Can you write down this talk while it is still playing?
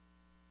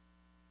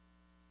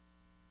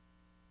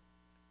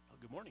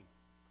Good morning.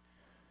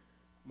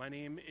 My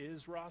name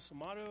is Ross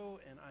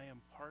Amato, and I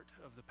am part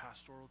of the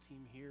pastoral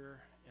team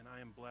here, and I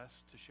am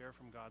blessed to share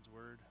from God's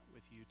Word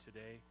with you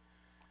today.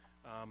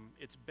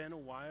 It's been a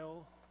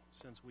while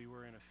since we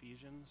were in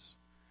Ephesians,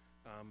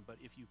 but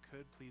if you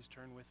could, please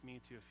turn with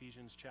me to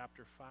Ephesians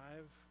chapter 5,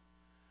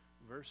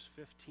 verse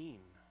 15.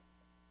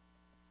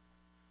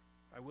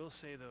 I will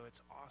say, though,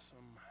 it's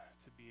awesome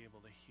to be able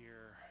to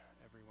hear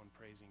everyone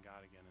praising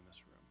God again in this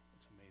room.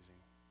 It's amazing.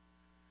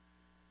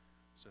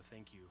 So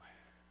thank you.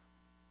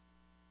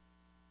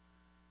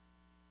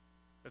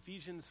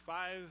 Ephesians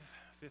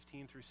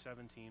 5:15 through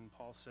 17,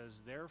 Paul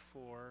says,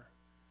 "Therefore,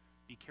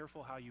 be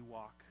careful how you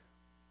walk,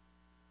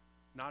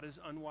 not as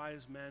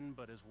unwise men,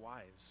 but as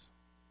wise,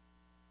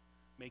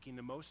 making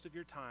the most of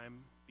your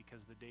time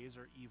because the days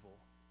are evil.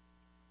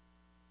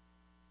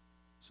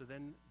 So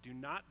then do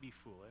not be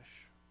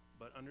foolish,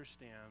 but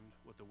understand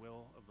what the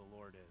will of the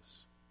Lord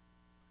is."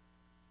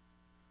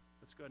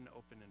 Let's go ahead and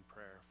open in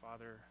prayer.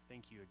 Father,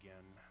 thank you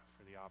again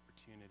for the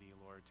opportunity,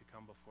 Lord, to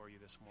come before you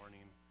this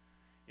morning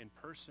in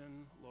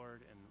person,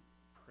 Lord, and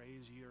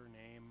praise your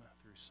name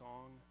through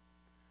song.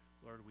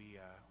 Lord, we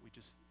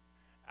just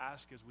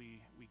ask as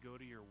we go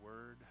to your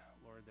word,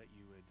 Lord, that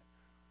you would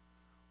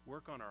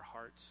work on our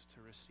hearts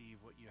to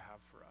receive what you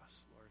have for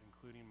us, Lord,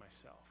 including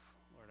myself.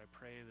 Lord, I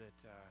pray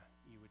that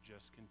you would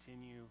just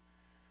continue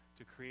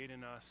to create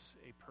in us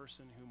a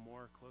person who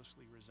more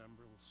closely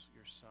resembles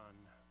your Son,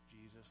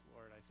 Jesus,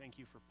 Lord. I thank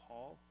you for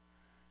Paul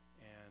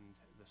and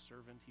the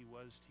servant he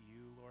was to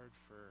you, Lord,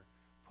 for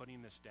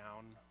putting this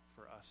down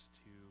for us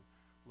to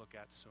look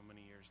at so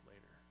many years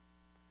later.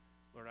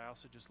 Lord, I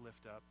also just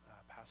lift up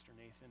Pastor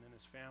Nathan and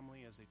his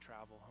family as they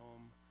travel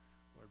home.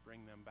 Lord,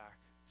 bring them back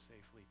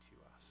safely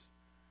to us.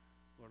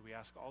 Lord, we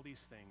ask all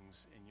these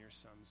things in your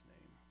Son's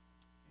name.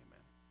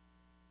 Amen.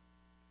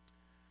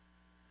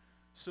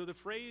 So the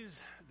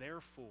phrase,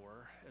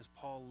 therefore, as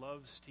Paul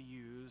loves to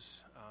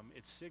use,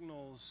 it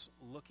signals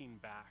looking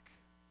back.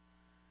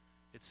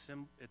 It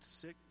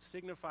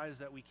signifies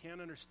that we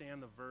can't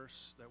understand the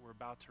verse that we're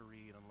about to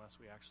read unless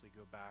we actually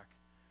go back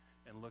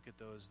and look at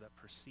those that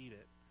precede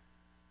it.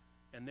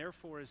 And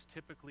therefore is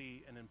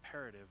typically an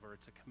imperative, or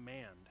it's a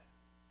command.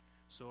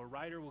 So a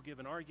writer will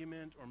give an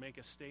argument or make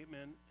a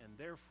statement, and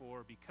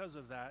therefore, because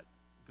of that,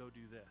 go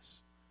do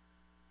this.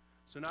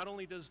 So not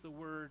only does the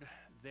word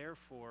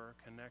therefore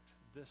connect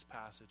this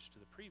passage to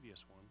the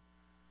previous one,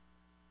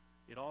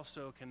 it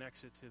also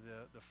connects it to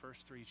the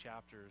first three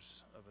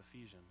chapters of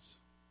Ephesians.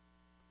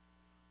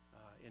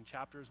 In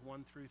chapters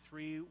 1 through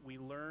 3, we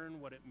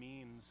learn what it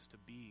means to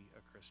be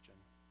a Christian,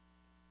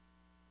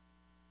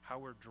 how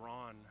we're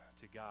drawn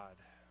to God,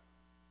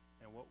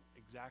 and what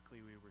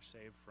exactly we were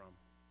saved from.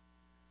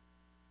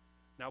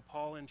 Now,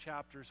 Paul in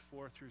chapters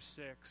 4 through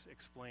 6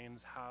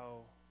 explains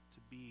how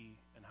to be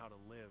and how to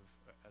live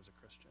as a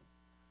Christian,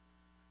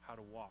 how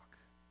to walk.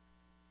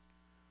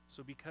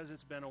 So because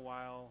it's been a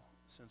while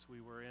since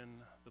we were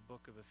in the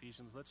book of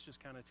Ephesians, let's just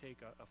kind of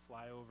take a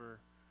flyover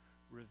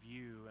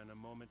review and a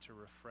moment to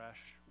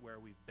refresh where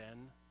we've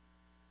been.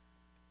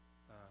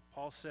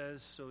 Paul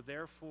says, "So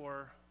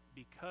therefore,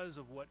 because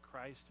of what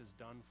Christ has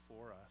done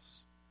for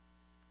us,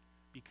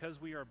 because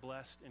we are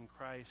blessed in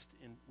Christ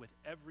with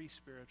every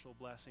spiritual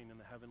blessing in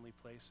the heavenly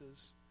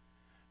places,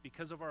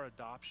 because of our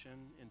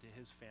adoption into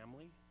his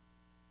family,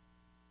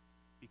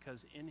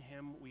 because in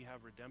him we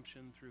have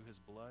redemption through his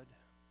blood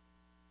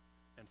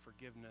and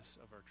forgiveness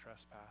of our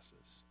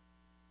trespasses,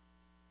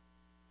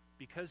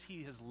 because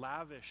he has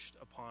lavished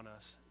upon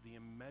us the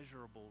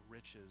immeasurable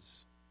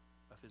riches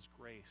of his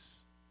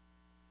grace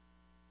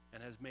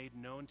and has made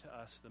known to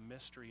us the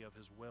mystery of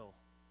his will,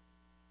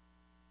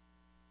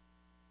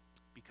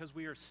 because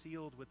we are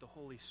sealed with the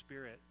Holy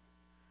Spirit,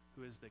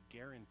 who is the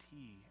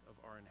guarantee of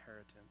our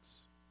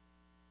inheritance,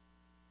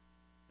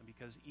 and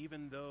because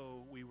even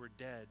though we were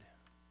dead,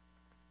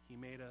 he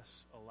made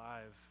us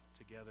alive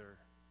together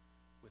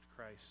with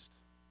Christ,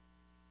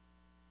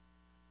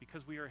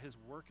 because we are his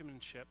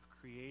workmanship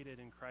created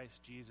in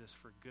Christ Jesus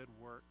for good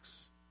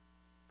works,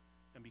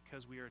 and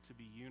because we are to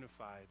be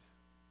unified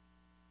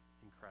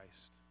in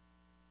Christ."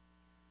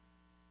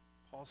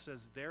 Paul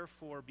says,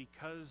 therefore,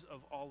 because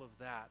of all of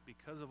that,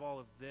 because of all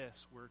of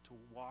this, we're to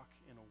walk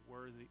in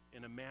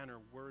a manner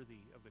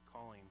worthy of the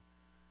calling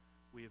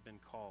we have been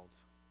called,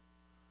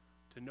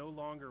 to no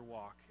longer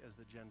walk as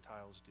the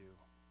Gentiles do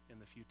in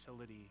the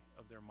futility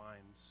of their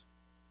minds.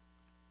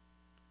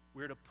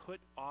 We're to put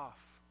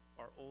off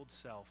our old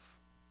self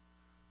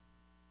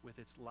with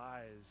its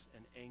lies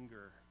and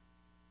anger,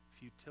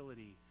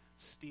 futility,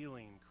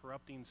 stealing,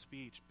 corrupting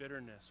speech,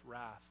 bitterness,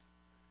 wrath,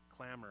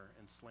 clamor,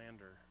 and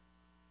slander.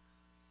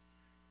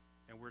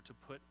 And we're to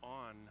put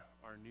on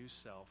our new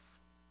self,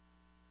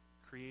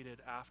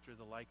 created after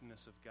the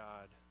likeness of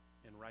God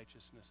in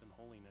righteousness and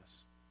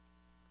holiness,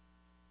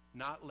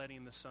 not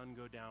letting the sun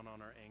go down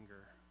on our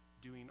anger,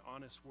 doing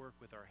honest work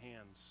with our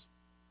hands,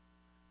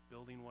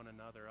 building one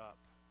another up,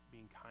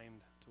 being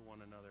kind to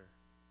one another,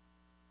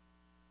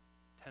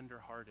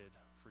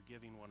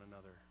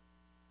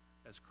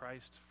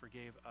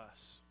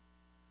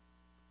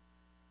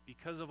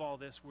 Because of all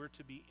this, we're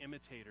to be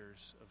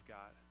imitators of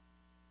God.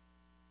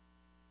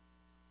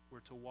 We're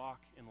to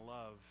walk in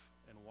love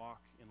and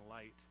walk in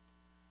light,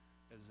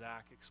 as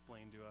Zach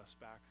explained to us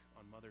back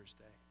on Mother's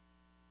Day.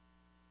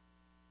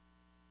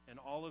 And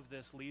all of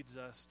this leads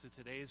us to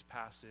today's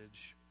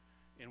passage,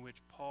 in which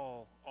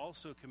Paul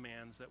also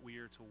commands that we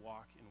are to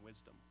walk in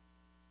wisdom.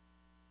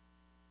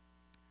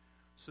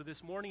 So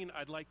this morning,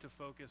 I'd like to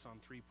focus on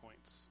 3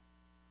 points.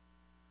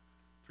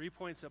 3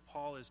 points that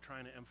Paul is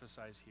trying to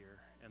emphasize here.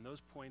 And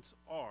those points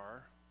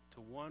are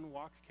to 1,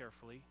 walk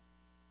carefully.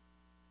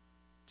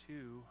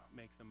 2,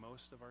 make the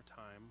most of our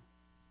time.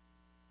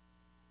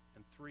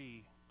 And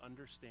 3,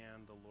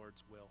 understand the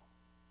Lord's will.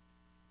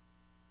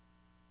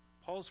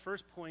 Paul's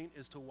first point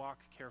is to walk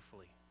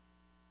carefully.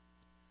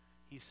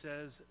 He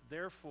says,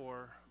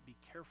 therefore, be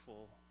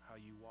careful how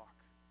you walk.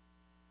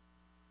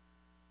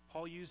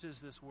 Paul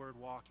uses this word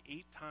walk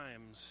 8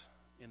 times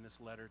in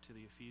this letter to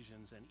the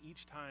Ephesians, and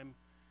each time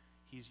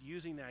he's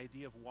using the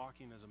idea of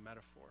walking as a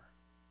metaphor.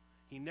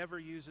 He never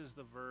uses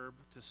the verb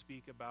to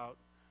speak about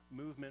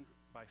movement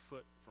by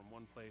foot from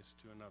one place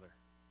to another.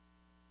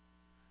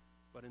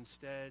 But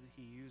instead,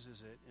 he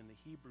uses it in the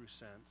Hebrew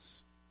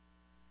sense.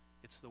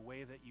 It's the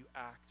way that you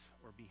act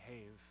or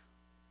behave,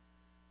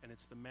 and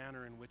it's the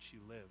manner in which you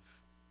live.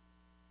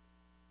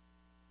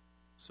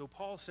 So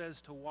Paul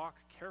says to walk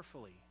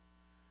carefully,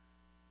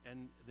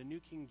 and the New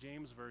King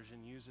James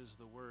Version uses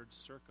the word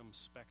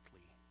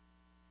circumspectly,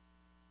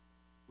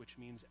 which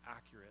means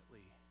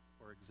accurately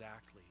or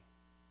exactly.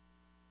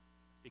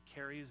 It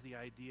carries the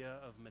idea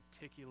of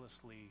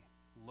meticulously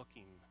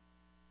looking,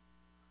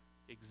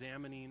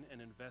 examining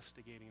and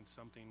investigating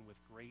something with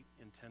great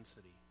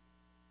intensity.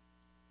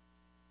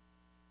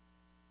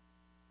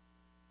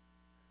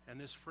 And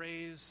this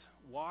phrase,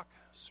 walk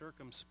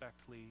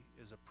circumspectly,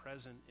 is a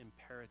present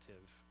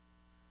imperative.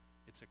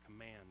 It's a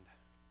command.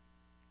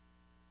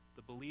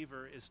 The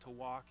believer is to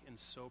walk in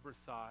sober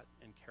thought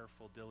and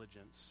careful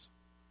diligence,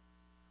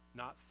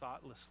 not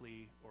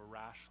thoughtlessly or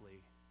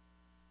rashly,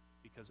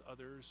 because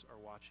others are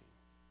watching.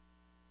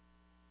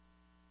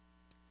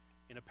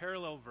 In a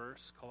parallel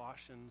verse,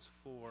 Colossians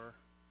 4,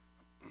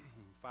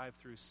 5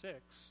 through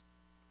 6,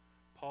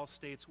 Paul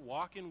states,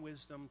 walk in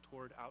wisdom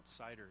toward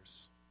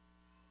outsiders,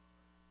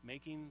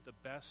 making the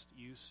best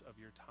use of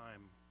your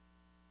time.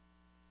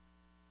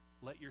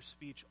 Let your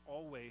speech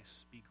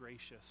always be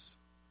gracious,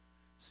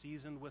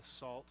 seasoned with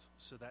salt,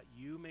 so that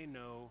you may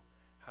know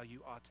how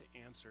you ought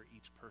to answer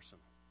each person.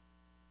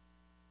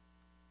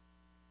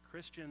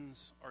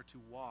 Christians are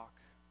to walk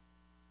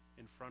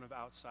in front of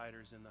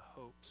outsiders in the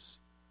hopes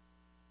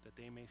that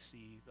they may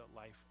see the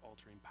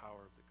life-altering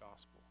power of the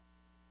gospel.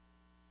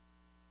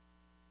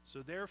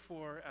 So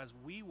therefore, as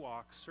we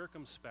walk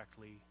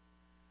circumspectly,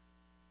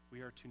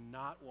 we are to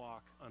not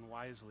walk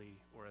unwisely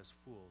or as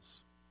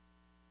fools.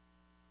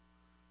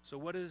 So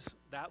what does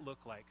that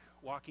look like,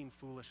 walking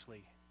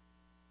foolishly?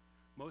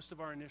 Most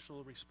of our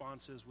initial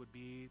responses would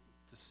be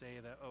to say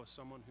that,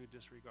 someone who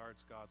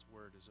disregards God's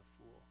word is a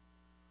fool,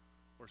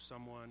 or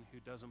someone who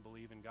doesn't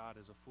believe in God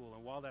is a fool.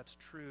 And while that's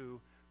true,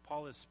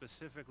 Paul is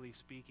specifically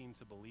speaking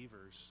to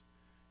believers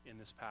in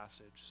this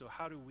passage. So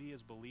how do we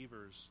as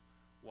believers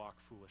walk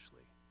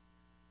foolishly?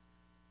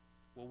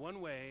 Well,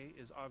 one way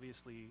is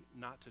obviously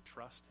not to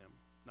trust him,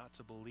 not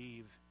to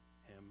believe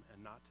him,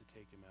 and not to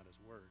take him at his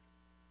word.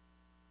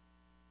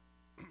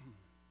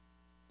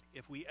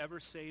 If we ever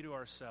say to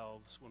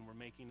ourselves when we're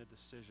making a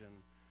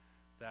decision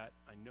that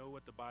I know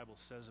what the Bible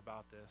says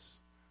about this,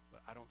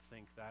 but I don't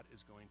think that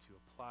is going to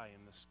apply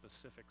in this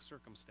specific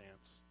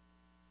circumstance,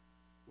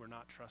 we're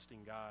not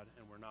trusting God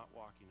and we're not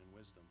walking in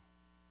wisdom.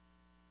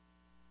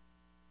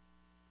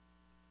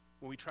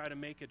 When we try to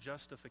make a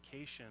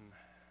justification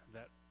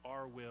that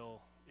our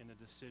will in a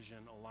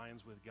decision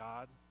aligns with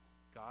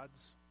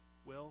God's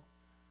will,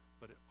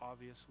 but it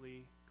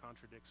obviously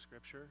contradicts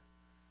Scripture,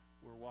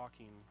 we're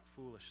walking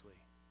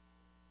foolishly.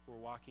 We're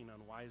walking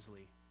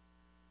unwisely.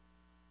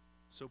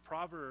 So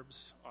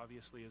Proverbs,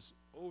 obviously, is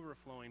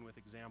overflowing with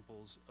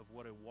examples of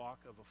what a walk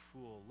of a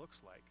fool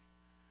looks like.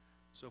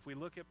 So if we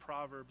look at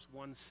Proverbs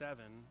 1:7,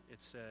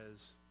 it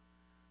says,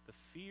 the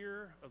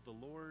fear of the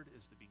Lord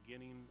is the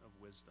beginning of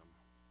wisdom.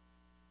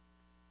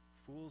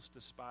 Fools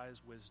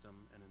despise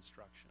wisdom and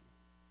instruction.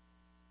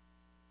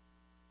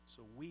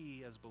 So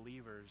we, as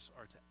believers,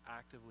 are to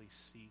actively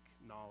seek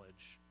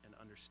knowledge and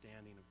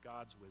understanding of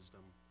God's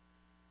wisdom,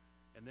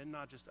 and then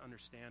not just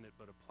understand it,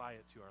 but apply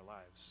it to our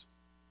lives.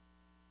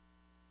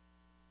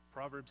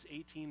 Proverbs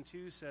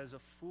 18:2 says, a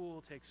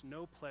fool takes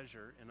no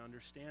pleasure in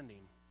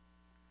understanding,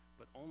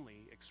 but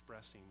only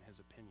expressing his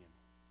opinion.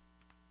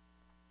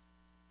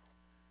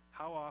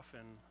 How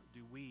often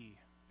do we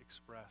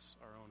express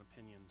our own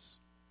opinions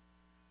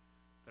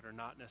that are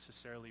not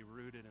necessarily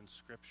rooted in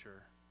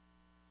Scripture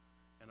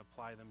and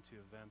apply them to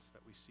events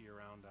that we see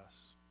around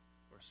us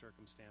or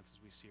circumstances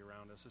we see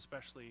around us,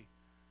 especially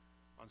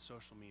on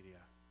social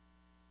media?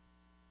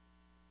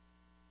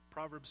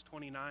 Proverbs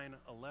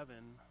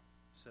 29:11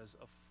 says,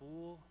 a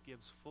fool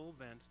gives full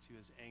vent to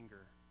his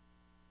anger,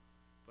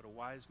 but a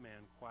wise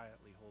man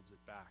quietly holds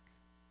it back.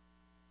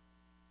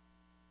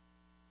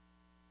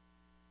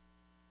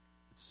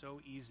 It's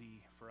so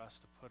easy for us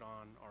to put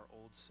on our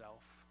old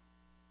self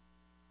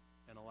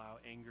and allow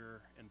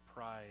anger and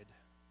pride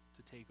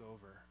to take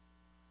over,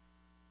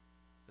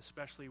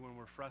 especially when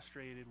we're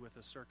frustrated with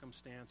a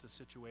circumstance, a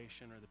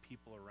situation, or the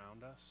people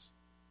around us.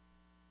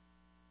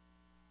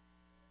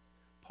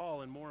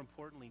 Paul, and more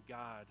importantly,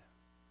 God,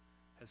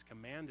 has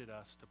commanded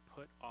us to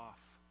put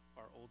off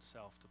our old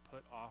self, to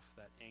put off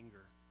that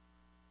anger.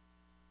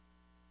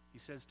 He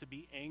says to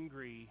be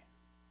angry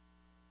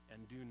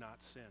and do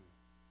not sin.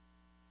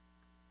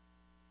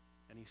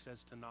 And he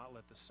says to not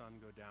let the sun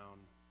go down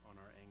on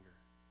our anger.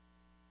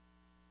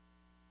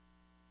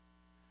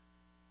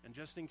 And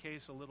just in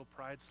case a little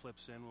pride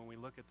slips in when we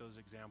look at those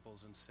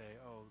examples and say,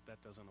 oh,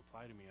 that doesn't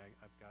apply to me,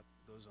 I've got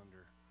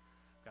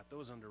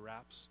those under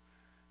wraps.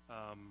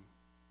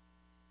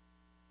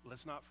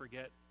 Let's not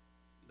forget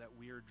that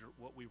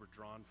what we were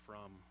drawn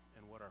from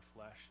and what our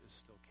flesh is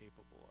still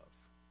capable of.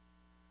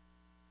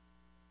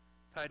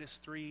 Titus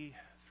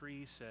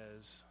 3:3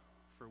 says,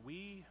 "For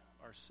we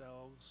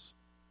ourselves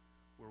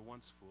were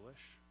once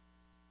foolish,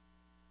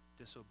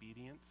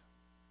 disobedient,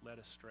 led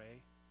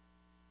astray,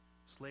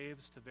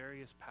 slaves to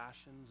various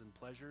passions and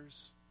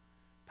pleasures,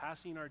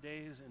 passing our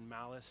days in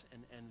malice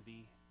and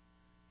envy,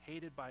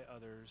 hated by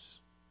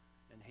others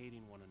and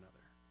hating one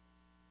another.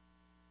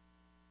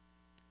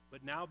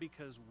 But now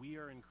because we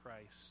are in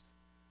Christ,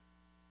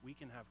 we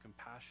can have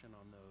compassion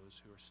on those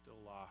who are still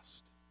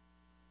lost.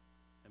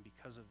 And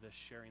because of this,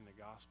 sharing the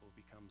gospel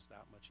becomes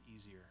that much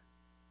easier."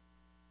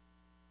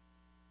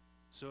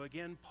 So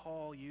again,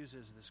 Paul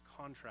uses this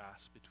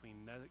contrast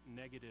between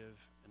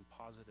negative and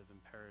positive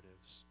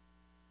imperatives.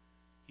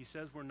 He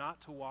says we're not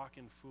to walk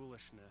in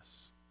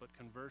foolishness, but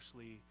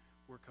conversely,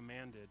 we're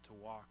commanded to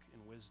walk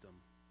in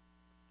wisdom.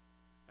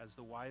 As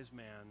the wise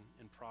man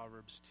in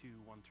Proverbs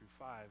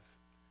 2:1-5,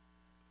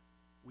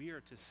 we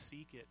are to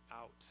seek it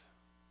out,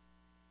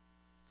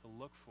 to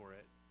look for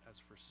it as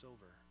for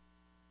silver,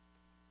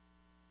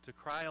 to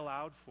cry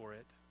aloud for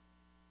it,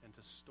 and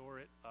to store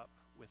it up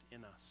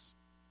within us.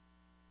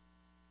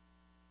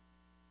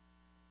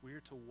 We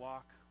are to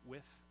walk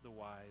with the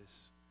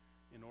wise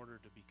in order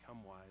to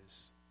become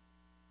wise.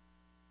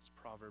 It's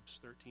Proverbs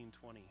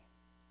 13:20.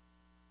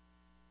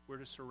 We're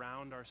to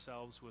surround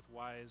ourselves with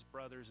wise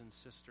brothers and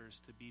sisters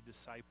to be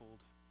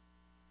discipled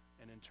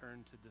and in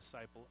turn to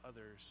disciple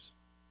others.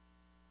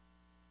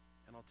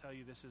 And I'll tell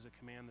you, this is a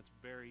command that's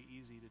very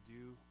easy to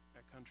do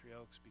at Country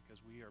Oaks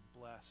because we are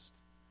blessed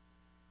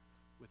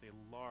with a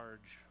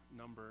large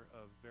number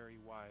of very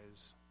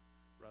wise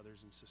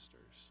brothers and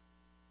sisters.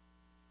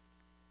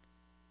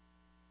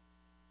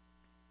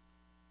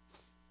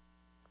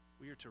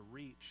 We are to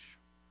reach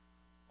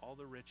all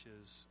the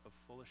riches of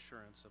full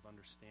assurance of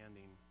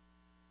understanding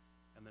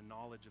and the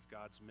knowledge of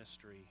God's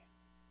mystery,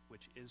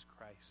 which is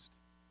Christ,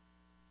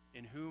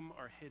 in whom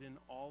are hidden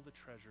all the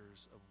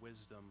treasures of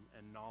wisdom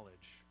and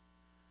knowledge,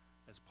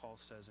 as Paul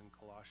says in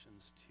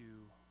Colossians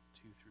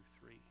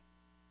 2:2-3.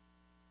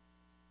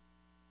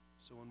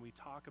 So when we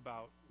talk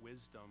about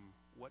wisdom,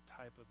 what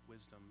type of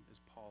wisdom is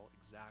Paul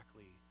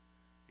exactly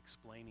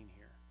explaining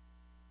here?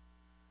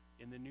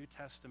 In the New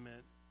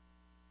Testament,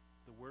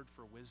 the word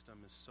for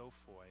wisdom is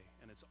sophoi,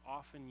 and it's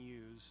often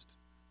used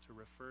to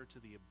refer to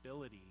the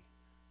ability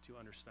to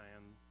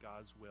understand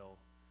God's will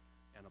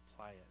and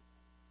apply it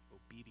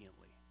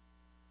obediently.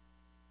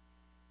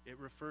 It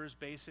refers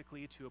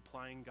basically to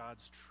applying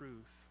God's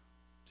truth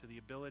to the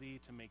ability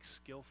to make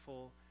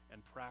skillful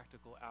and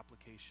practical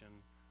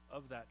application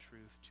of that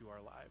truth to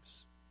our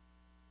lives.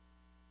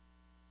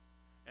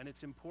 And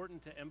it's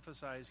important to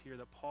emphasize here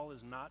that Paul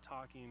is not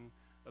talking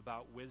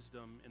about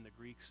wisdom in the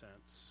Greek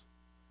sense,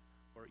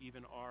 or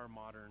even our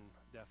modern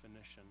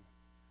definition,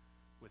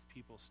 with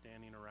people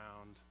standing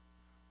around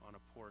on a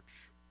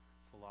porch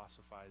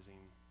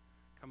philosophizing,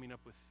 coming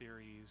up with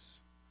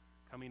theories,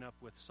 coming up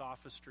with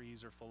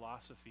sophistries or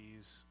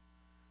philosophies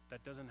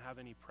that doesn't have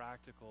any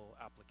practical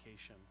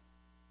application.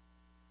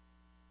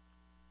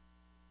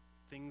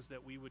 Things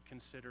that we would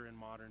consider in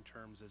modern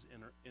terms as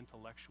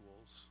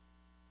intellectuals.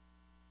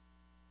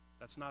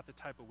 That's not the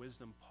type of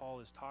wisdom Paul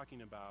is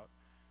talking about.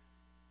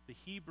 The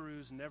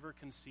Hebrews never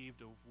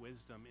conceived of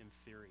wisdom in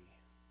theory,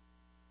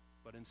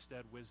 but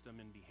instead wisdom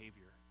in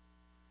behavior,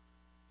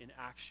 in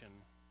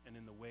action, and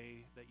in the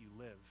way that you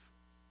live.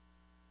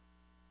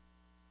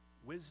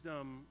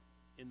 Wisdom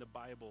in the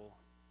Bible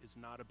is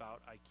not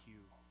about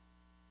IQ.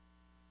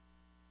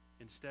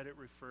 Instead, it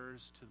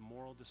refers to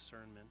moral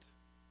discernment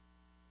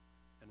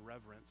and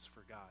reverence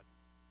for God.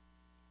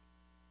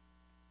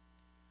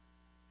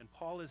 And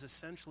Paul is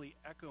essentially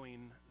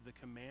echoing the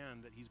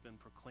command that he's been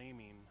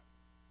proclaiming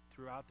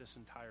throughout this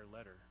entire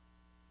letter.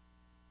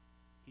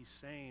 He's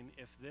saying,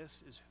 if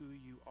this is who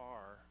you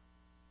are,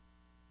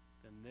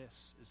 then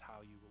this is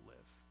how you will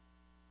live.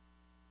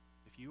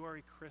 If you are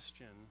a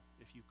Christian,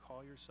 if you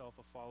call yourself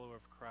a follower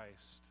of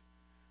Christ,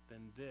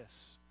 then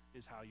this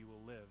is how you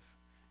will live.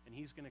 And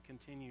he's going to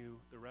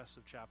continue the rest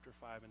of chapter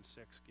 5 and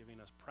 6, giving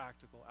us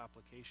practical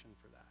application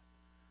for that.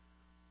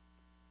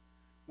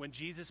 When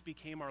Jesus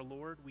became our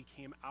Lord, we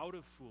came out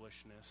of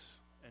foolishness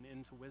and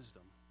into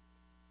wisdom.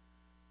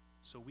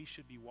 So we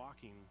should be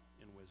walking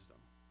in wisdom.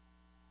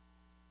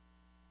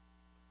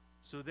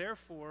 So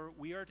therefore,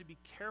 we are to be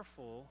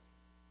careful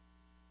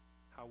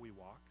how we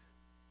walk,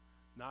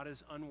 not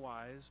as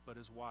unwise, but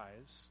as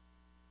wise,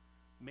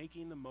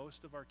 making the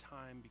most of our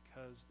time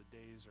because the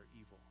days are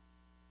evil.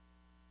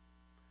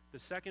 The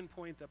second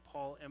point that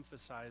Paul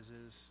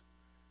emphasizes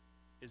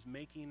is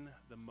making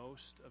the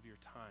most of your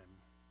time,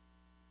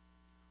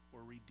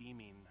 or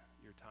redeeming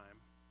your time.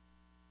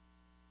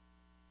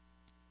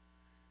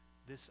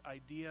 This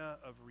idea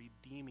of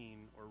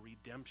redeeming or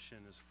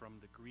redemption is from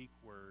the Greek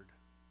word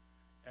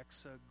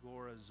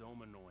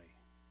exagorazomenoi,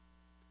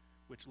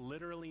 which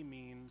literally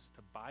means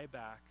to buy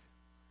back,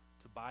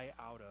 to buy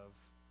out of,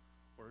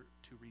 or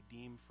to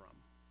redeem from.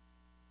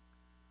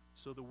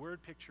 So the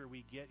word picture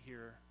we get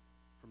here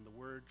from the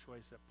word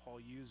choice that Paul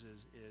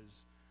uses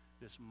is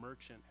this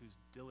merchant who's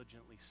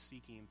diligently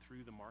seeking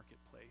through the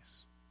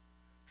marketplace,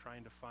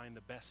 trying to find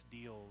the best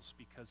deals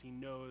because he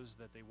knows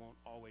that they won't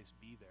always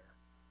be there.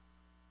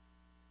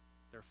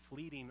 They're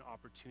fleeting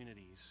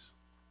opportunities.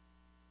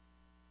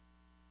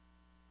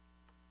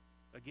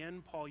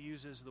 Again, Paul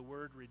uses the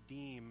word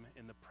redeem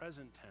in the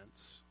present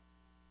tense,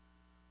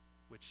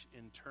 which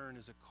in turn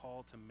is a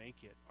call to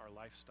make it our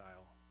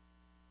lifestyle,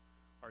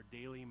 our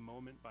daily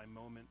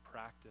moment-by-moment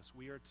practice.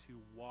 We are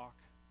to walk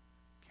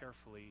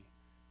carefully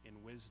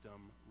in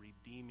wisdom,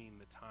 redeeming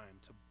the time,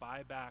 to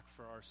buy back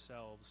for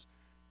ourselves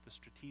the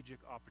strategic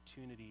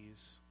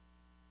opportunities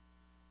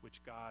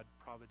which God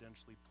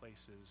providentially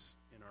places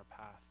in our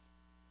path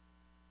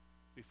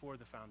before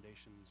the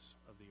foundations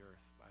of the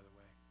earth, by the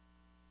way.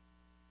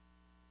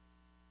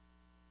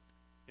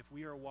 If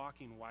we are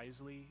walking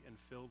wisely and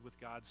filled with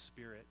God's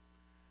Spirit,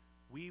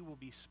 we will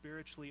be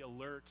spiritually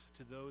alert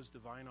to those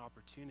divine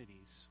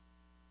opportunities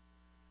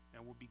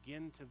and will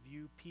begin to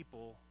view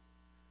people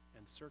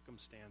and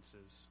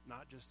circumstances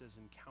not just as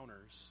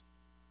encounters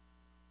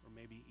or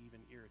maybe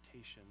even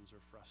irritations or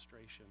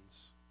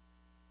frustrations,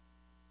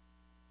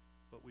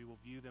 but we will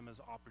view them as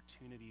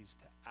opportunities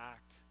to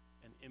act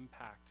and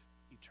impact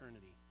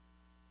eternity.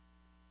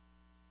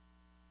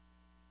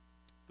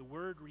 The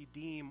word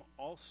redeem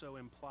also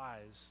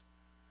implies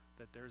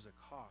that there's a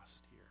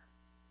cost here.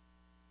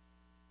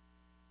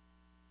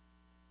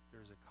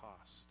 There's a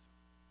cost.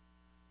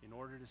 In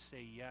order to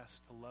say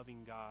yes to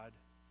loving God,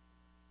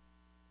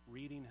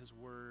 reading His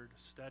Word,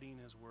 studying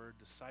His Word,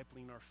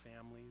 discipling our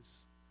families,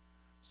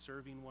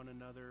 serving one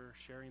another,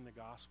 sharing the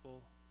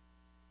gospel,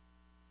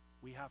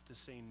 we have to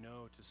say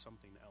no to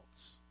something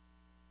else.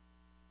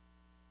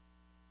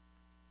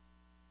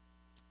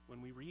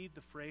 When we read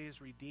the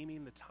phrase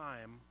redeeming the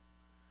time,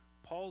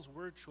 Paul's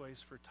word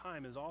choice for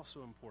time is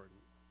also important.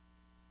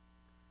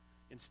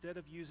 Instead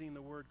of using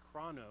the word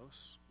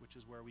chronos, which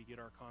is where we get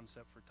our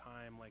concept for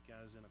time, like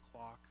as in a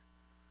clock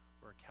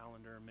or a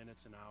calendar,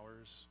 minutes and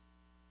hours,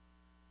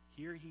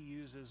 here he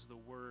uses the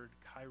word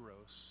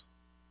kairos,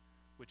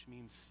 which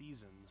means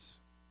seasons,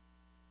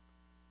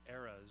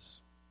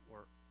 eras,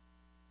 or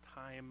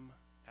time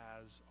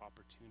as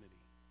opportunity.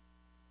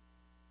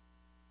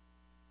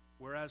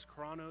 Whereas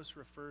chronos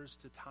refers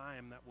to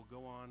time that will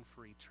go on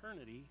for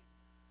eternity,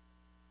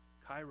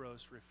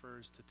 kairos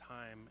refers to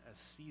time as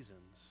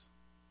seasons.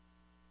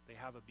 They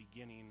have a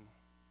beginning,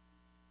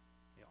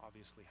 they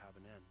obviously have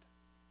an end.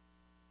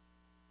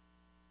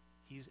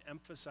 He's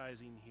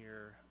emphasizing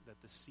here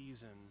that the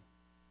season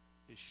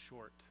is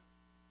short,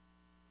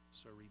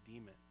 so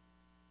redeem it.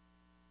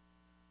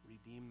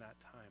 Redeem that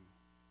time.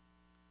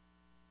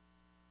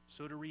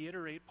 So to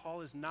reiterate,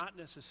 Paul is not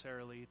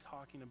necessarily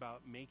talking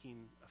about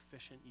making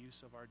efficient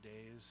use of our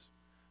days,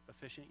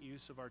 efficient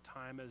use of our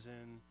time as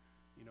in,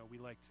 we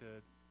like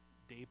to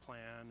day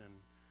plan and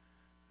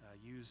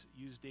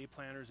use day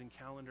planners and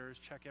calendars,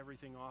 check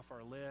everything off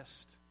our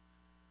list.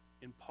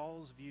 In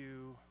Paul's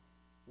view,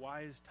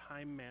 wise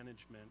time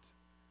management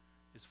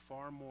is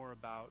far more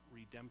about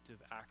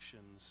redemptive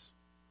actions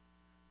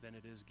than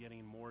it is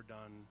getting more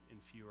done in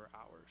fewer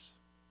hours.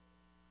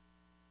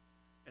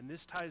 And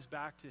this ties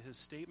back to his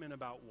statement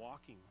about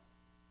walking.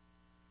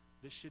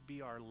 This should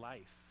be our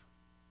life.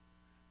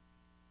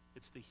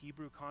 It's the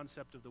Hebrew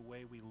concept of the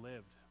way we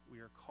lived. We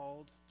are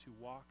called to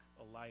walk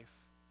a life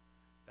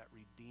that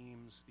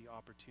redeems the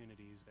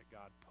opportunities that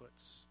God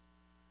puts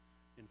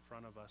in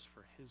front of us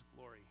for His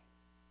glory.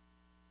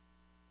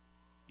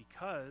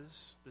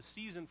 Because the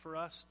season for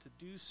us to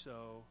do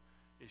so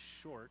is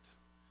short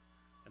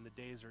and the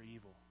days are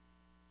evil.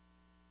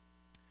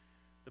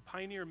 The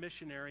pioneer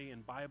missionary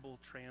and Bible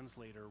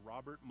translator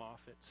Robert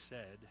Moffat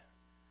said,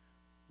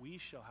 "We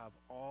shall have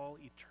all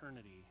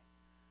eternity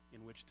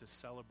in which to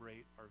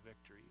celebrate our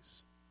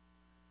victories,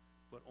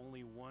 but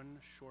only one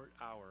short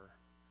hour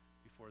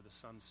before the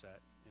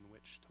sunset in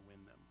which to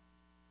win them."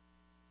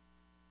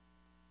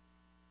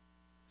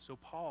 So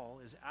Paul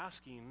is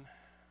asking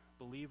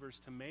believers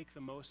to make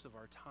the most of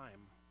our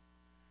time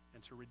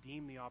and to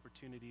redeem the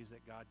opportunities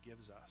that God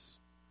gives us.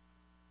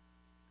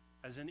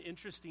 As an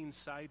interesting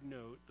side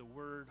note, the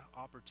word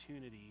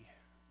opportunity,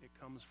 it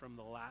comes from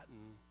the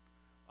Latin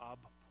ab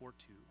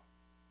portu,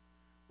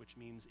 which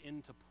means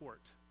into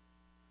port.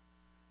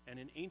 And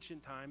in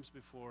ancient times,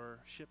 before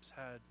ships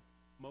had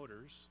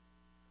motors,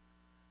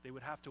 they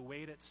would have to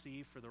wait at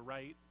sea for the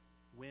right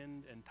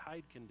wind and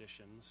tide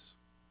conditions,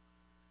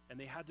 and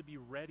they had to be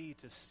ready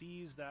to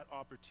seize that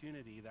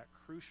opportunity, that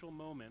crucial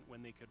moment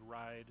when they could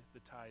ride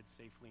the tide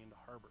safely into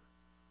harbor.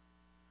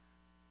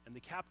 And the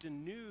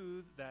captain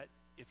knew that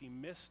if he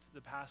missed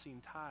the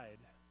passing tide,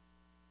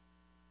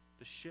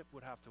 the ship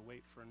would have to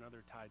wait for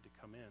another tide to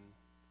come in,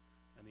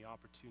 and the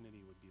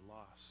opportunity would be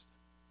lost.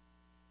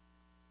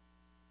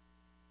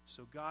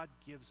 So God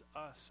gives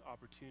us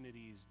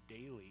opportunities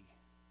daily.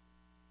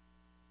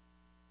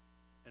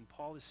 And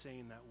Paul is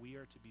saying that we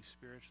are to be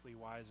spiritually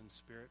wise and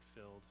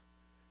spirit-filled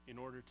in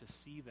order to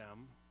see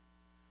them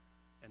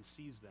and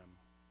seize them.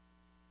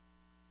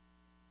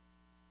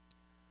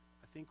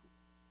 I think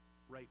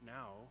right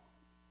now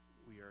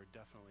we are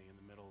definitely in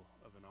the middle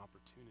of an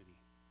opportunity.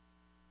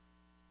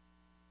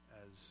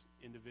 As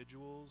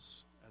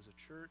individuals, as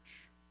a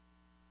church,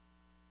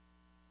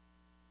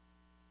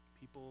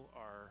 people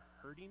are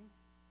hurting.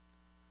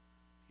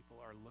 People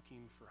are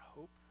looking for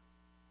hope.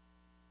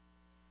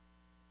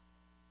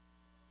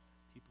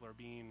 People are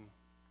being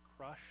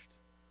crushed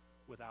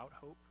without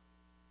hope.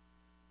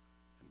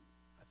 And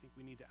I think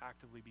we need to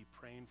actively be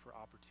praying for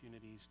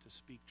opportunities to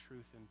speak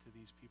truth into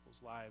these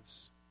people's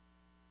lives,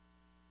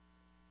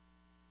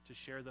 to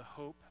share the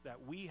hope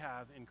that we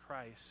have in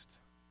Christ,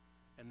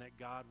 and that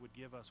God would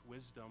give us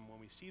wisdom when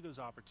we see those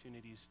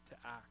opportunities to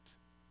act.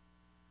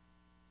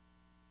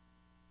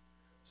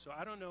 So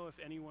I don't know if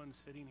anyone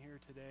sitting here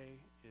today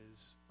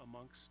is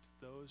amongst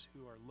those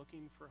who are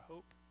looking for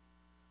hope,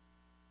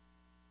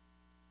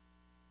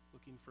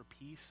 looking for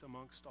peace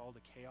amongst all the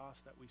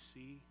chaos that we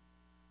see.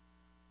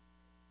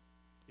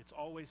 It's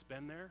always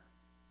been there,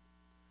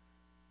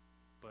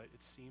 but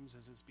it seems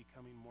as it's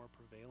becoming more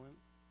prevalent.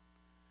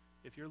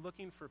 If you're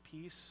looking for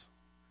peace,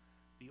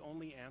 the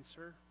only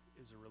answer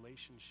is a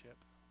relationship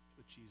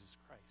with Jesus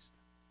Christ.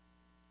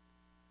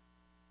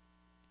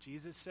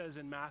 Jesus says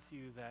in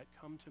Matthew that,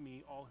 "Come to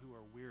me, all who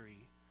are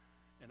weary,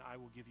 and I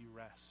will give you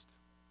rest.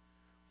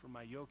 For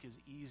my yoke is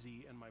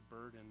easy and my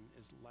burden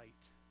is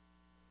light."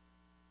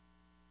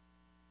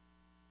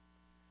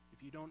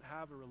 If you don't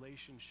have a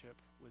relationship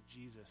with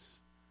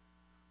Jesus,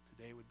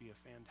 today would be a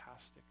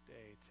fantastic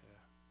day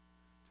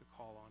to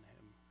call on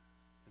him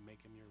and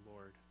make him your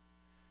Lord.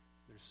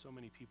 There's so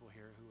many people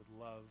here who would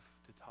love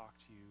to talk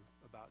to you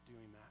about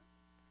doing that.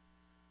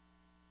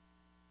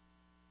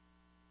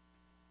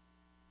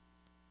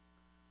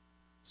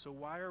 So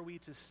why are we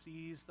to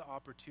seize the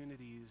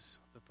opportunities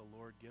that the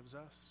Lord gives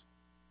us?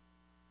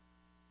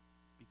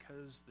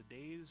 Because the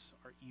days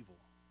are evil.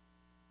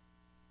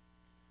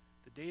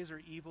 The days are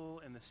evil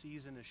and the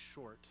season is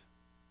short.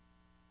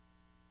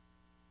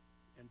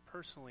 And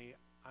personally,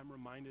 I'm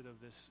reminded of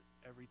this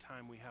every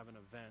time we have an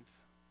event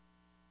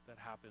that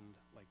happened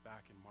like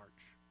back in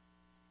March.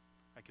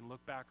 I can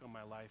look back on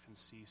my life and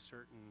see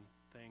certain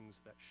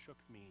things that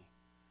shook me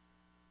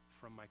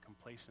from my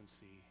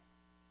complacency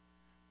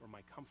or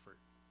my comfort.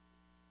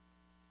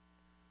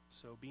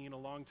 So being a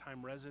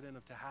longtime resident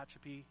of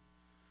Tehachapi,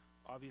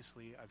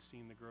 obviously I've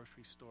seen the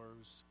grocery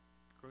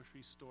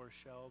store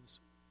shelves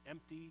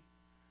empty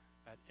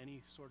at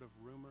any sort of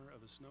rumor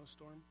of a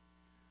snowstorm.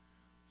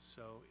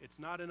 So it's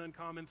not an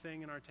uncommon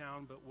thing in our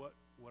town, but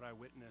what I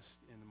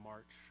witnessed in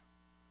March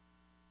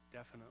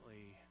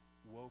definitely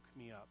woke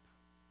me up.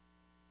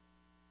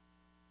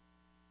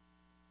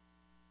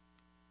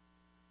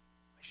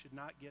 I should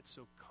not get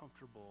so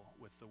comfortable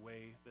with the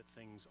way that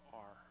things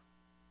are.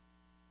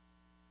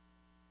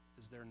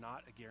 Is there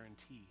not a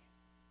guarantee?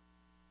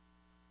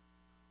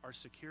 Our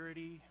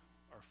security,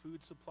 our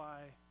food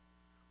supply,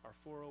 our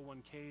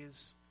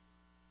 401ks,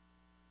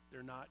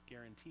 they're not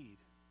guaranteed.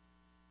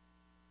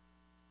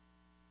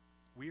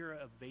 We are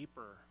a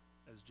vapor,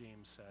 as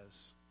James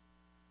says.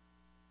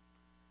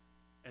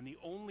 And the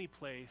only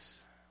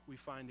place we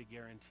find a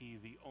guarantee,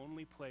 the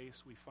only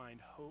place we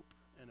find hope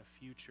and a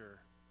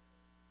future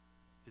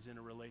is in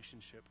a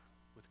relationship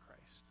with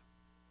Christ.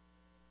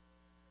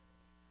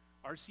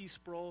 R.C.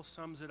 Sproul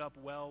sums it up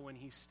well when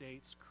he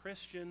states,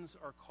 Christians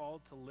are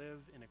called to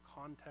live in a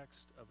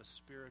context of a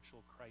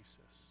spiritual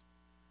crisis.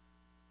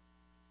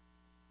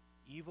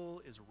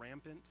 Evil is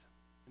rampant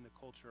in the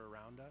culture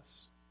around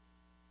us.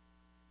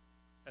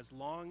 As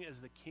long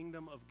as the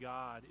kingdom of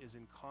God is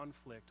in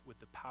conflict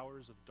with the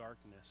powers of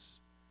darkness,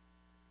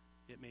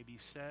 it may be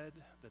said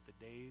that the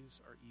days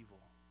are evil.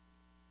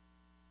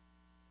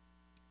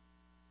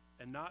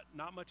 And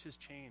not much has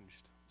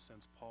changed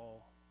since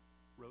Paul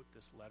wrote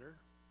this letter.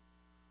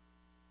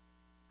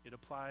 It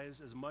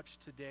applies as much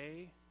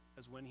today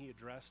as when he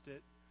addressed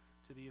it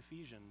to the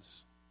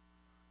Ephesians,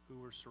 who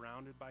were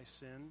surrounded by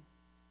sin,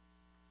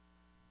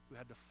 who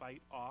had to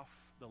fight off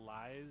the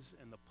lies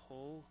and the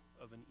pull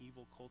of an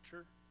evil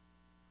culture.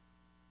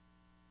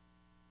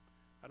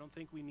 I don't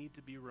think we need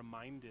to be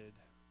reminded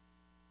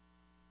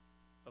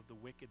of the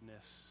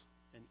wickedness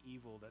and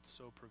evil that's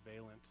so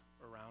prevalent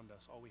around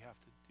us. All we have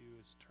to do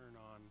is turn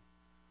on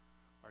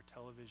our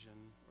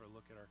television or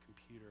look at our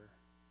computer,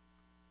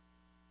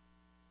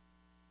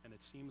 and a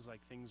it seems like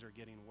things are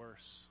getting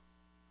worse.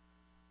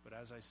 But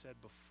as I said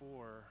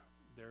before,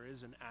 there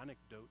is an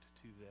anecdote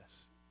to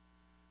this,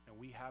 and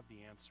we have the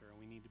answer, and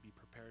we need to be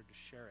prepared to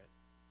share it.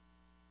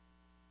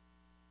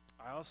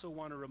 I also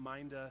want to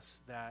remind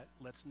us that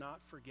let's not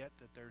forget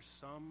that there's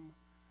some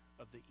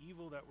of the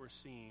evil that we're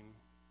seeing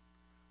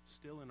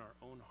still in our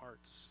own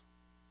hearts.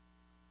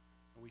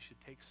 And we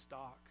should take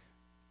stock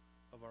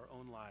of our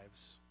own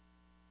lives.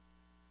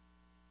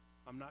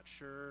 I'm not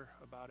sure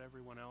about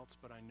everyone else,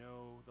 but I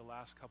know the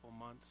last couple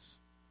months,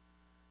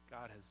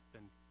 God has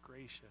been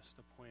gracious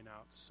to point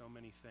out so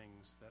many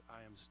things that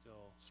I am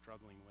still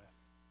struggling with.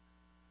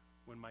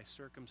 When my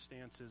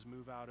circumstances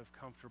move out of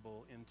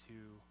comfortable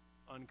into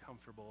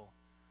uncomfortable,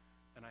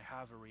 and I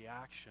have a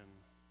reaction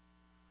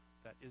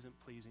that isn't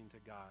pleasing to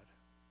God.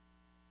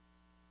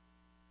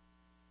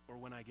 Or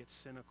when I get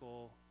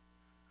cynical,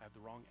 I have the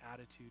wrong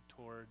attitude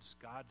towards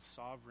God's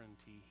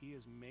sovereignty. He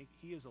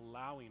is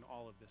allowing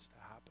all of this to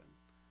happen.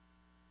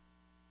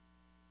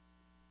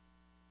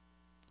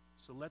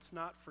 So let's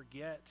not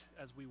forget,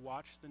 as we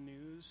watch the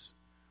news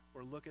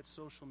or look at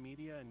social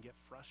media and get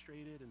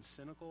frustrated and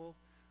cynical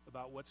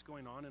about what's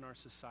going on in our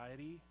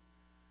society,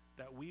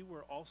 that we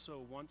were also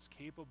once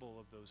capable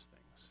of those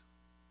things.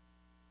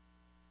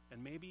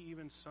 And maybe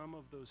even some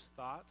of those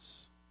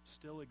thoughts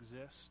still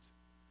exist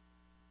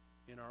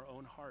in our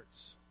own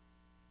hearts.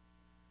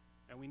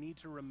 And we need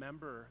to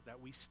remember that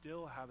we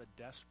still have a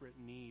desperate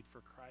need for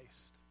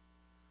Christ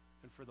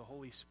and for the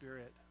Holy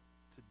Spirit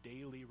to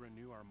daily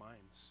renew our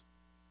minds.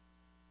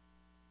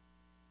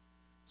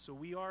 So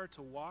we are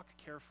to walk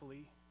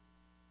carefully.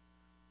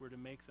 We're to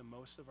make the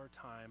most of our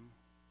time.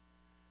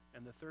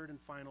 And the third and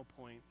final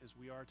point is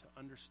we are to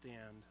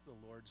understand the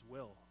Lord's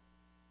will.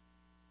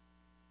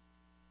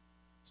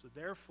 So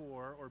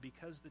therefore, or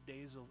because the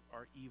days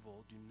are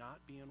evil, do not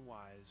be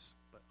unwise,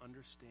 but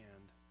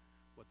understand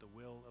what the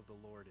will of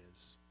the Lord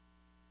is.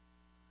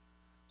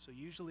 So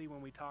usually when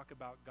we talk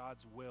about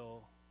God's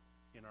will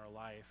in our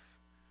life,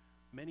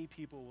 many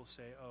people will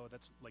say, oh,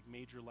 that's like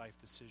major life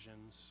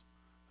decisions,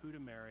 who to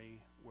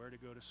marry, where to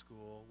go to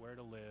school, where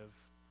to live,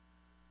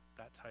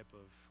 that type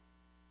of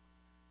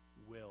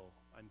will.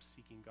 I'm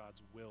seeking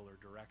God's will or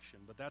direction.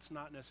 But that's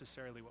not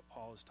necessarily what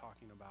Paul is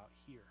talking about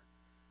here.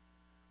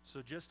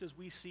 So just as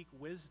we seek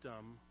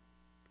wisdom,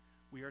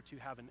 we are to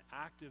have an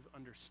active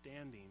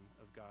understanding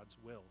of God's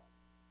will,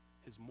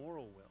 his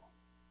moral will.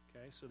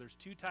 Okay, so there's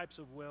two types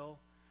of will: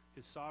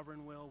 his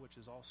sovereign will, which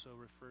is also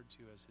referred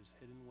to as his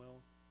hidden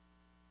will.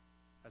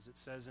 As it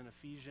says in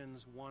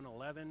Ephesians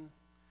 1:11,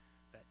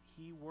 that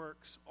he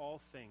works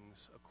all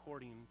things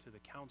according to the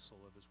counsel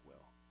of his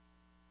will.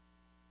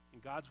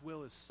 And God's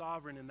will is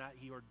sovereign in that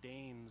he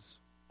ordains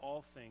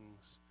all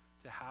things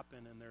to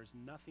happen, and there's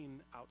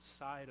nothing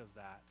outside of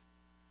that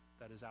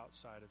is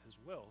outside of his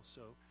will.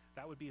 So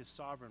that would be his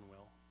sovereign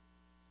will.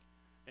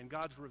 And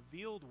God's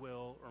revealed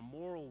will or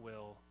moral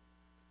will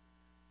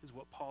is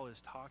what Paul is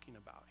talking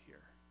about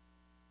here.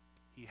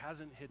 He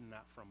hasn't hidden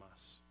that from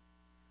us.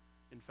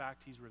 In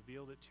fact, he's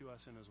revealed it to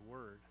us in his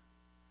word,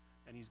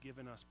 and he's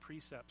given us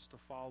precepts to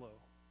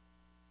follow.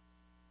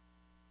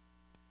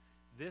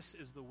 This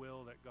is the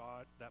will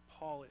that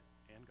Paul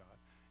and God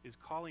is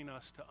calling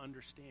us to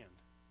understand.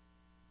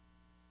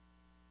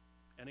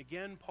 And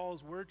again,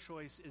 Paul's word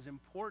choice is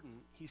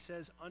important. He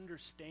says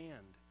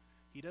understand.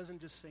 He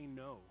doesn't just say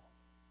no.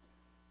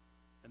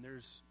 And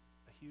there's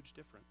a huge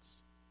difference.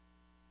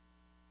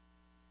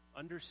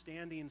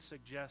 Understanding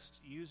suggests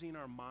using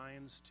our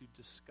minds to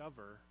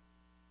discover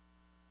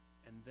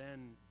and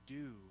then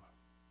do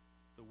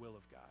the will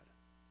of God.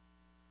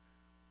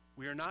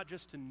 We are not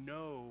just to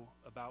know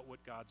about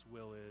what God's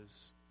will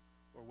is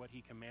or what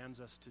he commands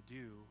us to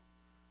do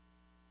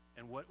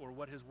and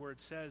what his word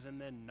says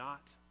and then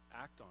not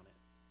act on it.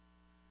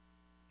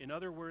 In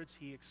other words,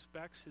 he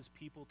expects his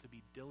people to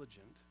be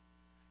diligent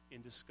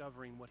in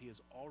discovering what he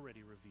has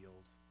already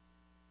revealed,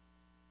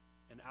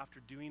 and after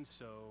doing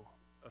so,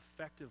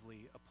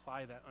 effectively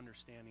apply that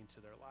understanding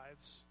to their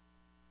lives.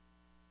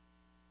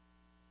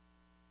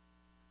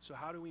 So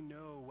how do we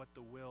know what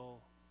the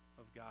will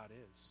of God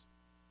is?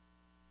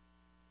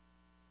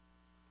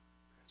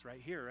 It's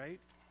right here, right?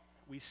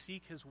 We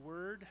seek his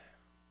word,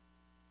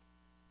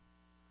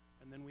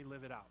 and then we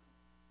live it out.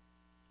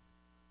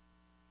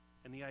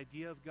 And the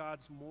idea of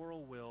God's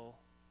moral will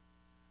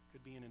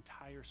could be an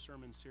entire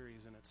sermon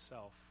series in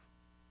itself.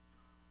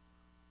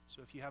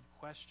 So if you have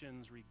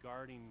questions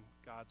regarding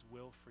God's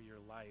will for your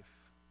life,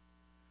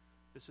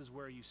 this is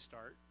where you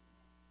start.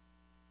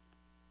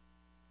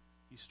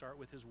 You start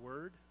with his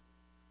word,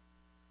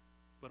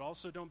 but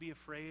also don't be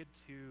afraid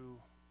to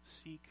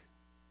seek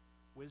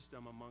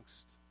wisdom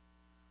amongst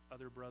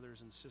other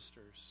brothers and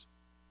sisters,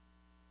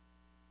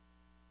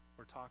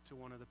 or talk to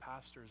one of the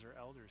pastors or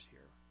elders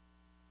here,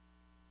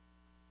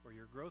 or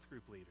your growth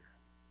group leader.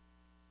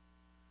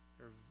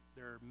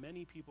 There are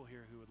many people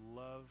here who would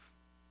love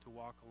to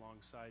walk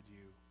alongside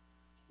you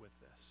with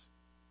this.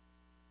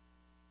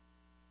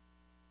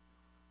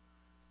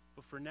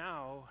 But for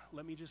now,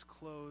 let me just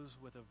close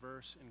with a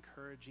verse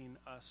encouraging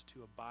us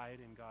to abide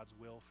in God's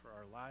will for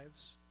our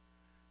lives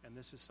And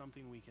this is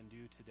something we can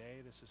do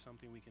today. This is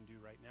something we can do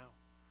right now.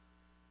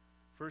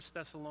 1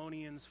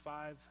 Thessalonians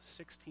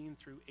 5:16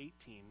 through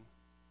 18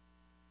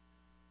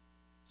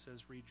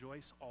 says,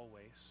 "Rejoice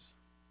always,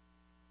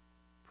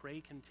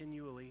 pray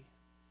continually,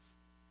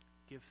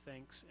 give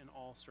thanks in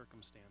all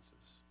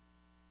circumstances.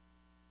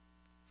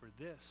 For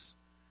this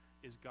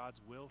is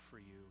God's will for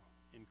you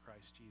in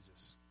Christ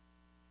Jesus."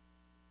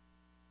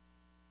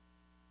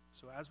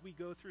 So as we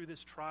go through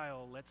this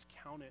trial, let's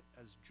count it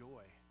as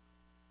joy.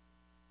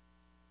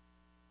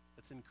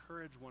 Let's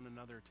encourage one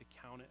another to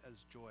count it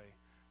as joy.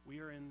 We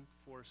are in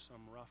for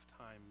some rough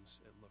times,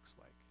 it looks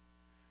like.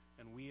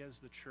 And we as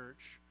the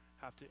church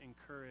have to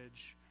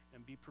encourage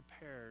and be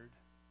prepared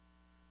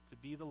to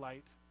be the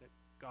light that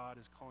God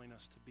is calling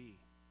us to be.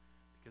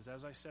 Because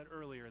as I said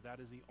earlier, that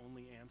is the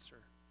only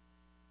answer.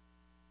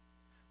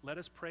 Let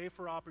us pray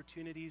for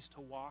opportunities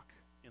to walk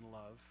in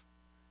love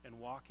and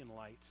walk in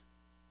light.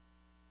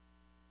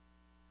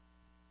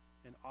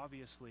 And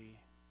obviously,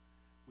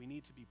 we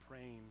need to be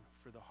praying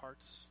for the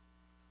hearts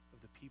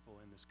of the people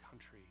in this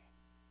country,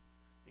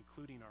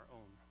 including our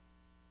own.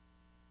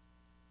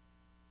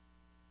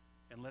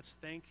 And let's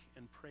thank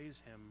and praise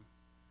him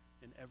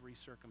in every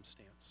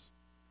circumstance.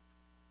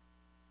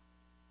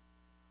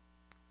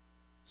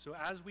 So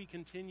as we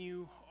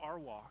continue our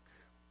walk,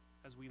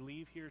 as we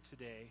leave here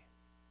today,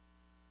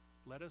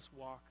 let us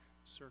walk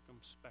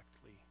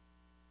circumspectly,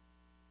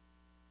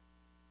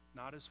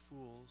 not as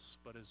fools,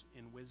 but as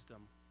in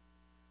wisdom,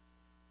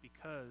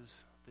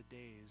 because the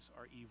days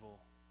are evil,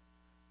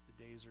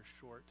 the days are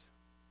short.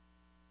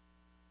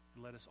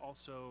 And let us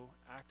also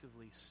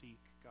actively seek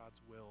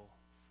God's will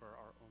for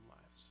our own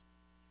lives.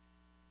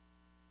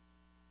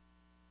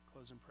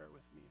 Close in prayer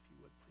with me, if you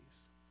would,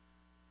 please.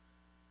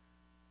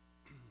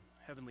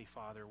 Heavenly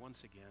Father,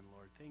 once again,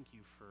 Lord, thank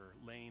you for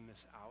laying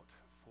this out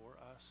for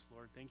us.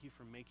 Lord, thank you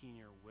for making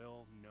your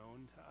will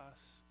known to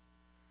us.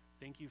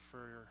 Thank you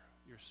for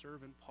your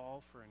servant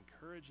Paul for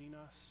encouraging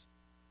us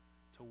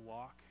to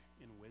walk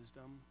in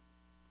wisdom,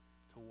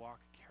 to walk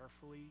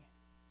carefully.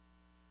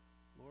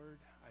 Lord,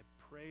 I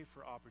pray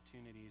for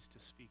opportunities to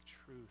speak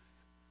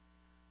truth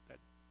that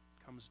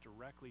comes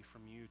directly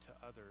from you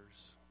to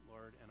others,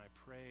 Lord, and I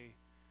pray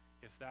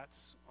if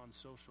that's on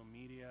social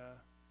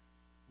media,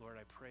 Lord,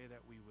 I pray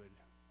that we would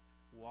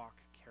walk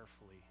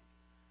carefully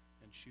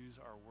and choose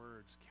our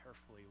words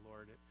carefully,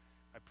 Lord.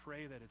 I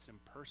pray that it's in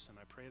person.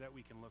 I pray that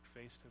we can look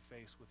face to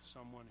face with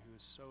someone who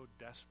is so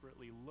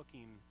desperately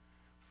looking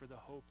for the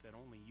hope that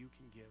only you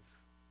can give.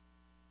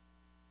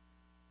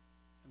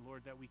 And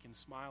Lord, that we can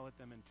smile at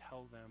them and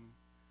tell them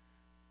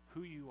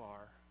who you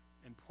are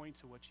and point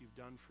to what you've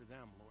done for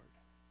them, Lord.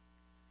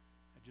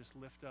 I just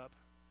lift up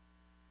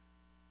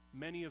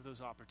many of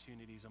those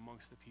opportunities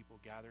amongst the people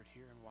gathered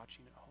here and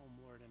watching at home,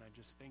 Lord, and I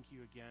just thank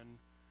you again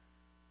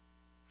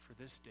for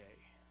this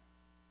day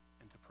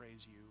and to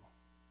praise you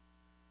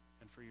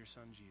and for your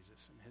son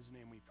Jesus. In his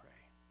name we pray.